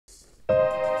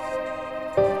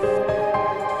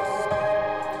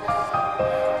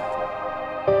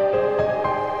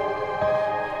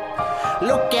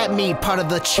red meat, part of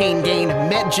the chain gang.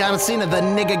 Met John Cena, the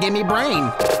nigga gave me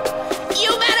brain. You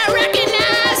better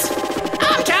recognize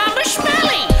I'm Tom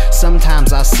Bushmelly.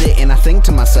 Sometimes I sit and I think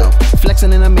to myself,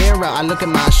 flexing in a mirror, I look at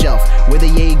my shelf with a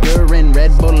Jaeger and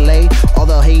Red Bull. All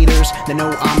the haters, they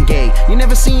know I'm gay. You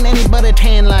never seen anybody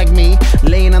tan like me,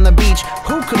 laying on the beach.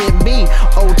 Who could it be?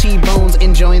 T-bones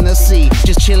enjoying the sea,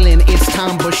 just chilling. It's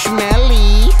Tom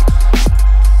Bushmelly.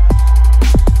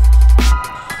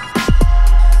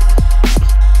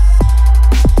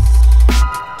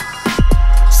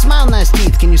 Smile, nice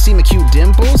teeth. Can you see my cute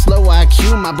dimples? Low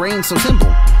IQ, my brain's so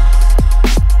simple.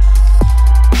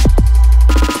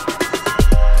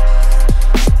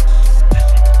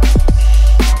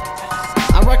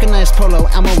 Recognize Polo,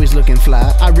 I'm always looking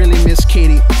fly. I really miss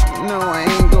Katie. No, I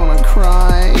ain't gonna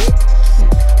cry.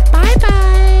 Bye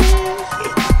bye.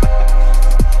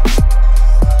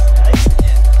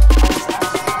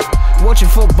 Watching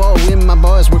football when my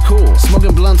boys were cool.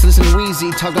 Smoking blunts, listen to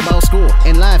Weezy, talk about school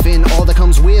and life and all that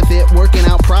comes with it. Working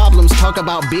out problems, talk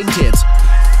about big tits.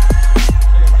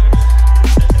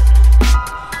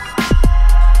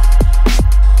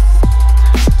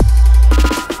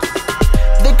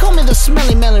 The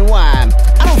smelly melon wine.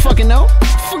 I don't fucking know.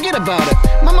 Forget about it.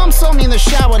 My mom saw me in the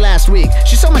shower last week.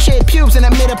 She saw my shaved pubes and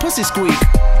it made her pussy squeak.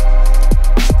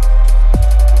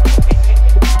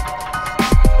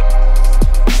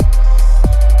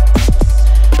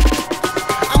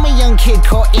 I'm a young kid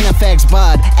caught in a fag's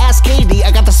bud. Ask Katie,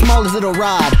 I got the smallest little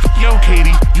rod. Yo,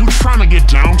 Katie, you trying to get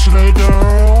down today,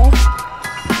 girl?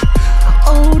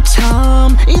 Oh,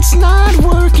 Tom, it's not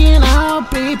working out,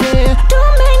 baby.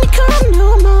 Don't make me come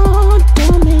no more.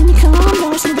 Don't make me come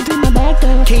no. Slip it through my back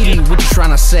door. Katie, what you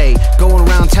trying to say? Going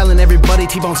around telling everybody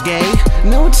T-Bone's gay?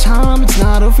 No, Tom, it's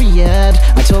not over yet.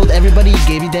 I told everybody you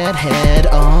gave you that head.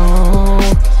 Oh.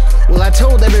 Well, I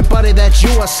told everybody that you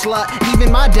a slut.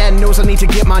 Even my dad knows I need to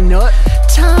get my nut.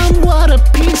 Tom, what a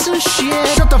piece of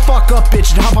shit. Shut the fuck up,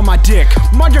 bitch, and hop on my dick.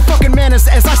 Mind your fucking manners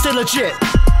as I stay legit.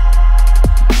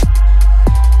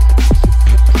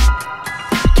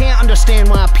 Understand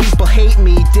why people hate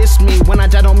me, diss me. When I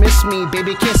die, don't miss me.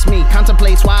 Baby, kiss me.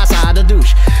 Contemplates why I side a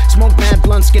douche. Smoke mad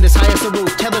blunts, get as high as the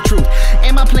roof. Tell the truth.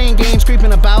 Am I playing games,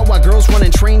 creeping about while girls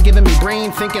running train, giving me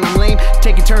brain, thinking I'm lame,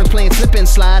 taking turns playing slip and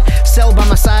slide. Cell by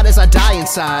my side as I die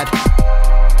inside.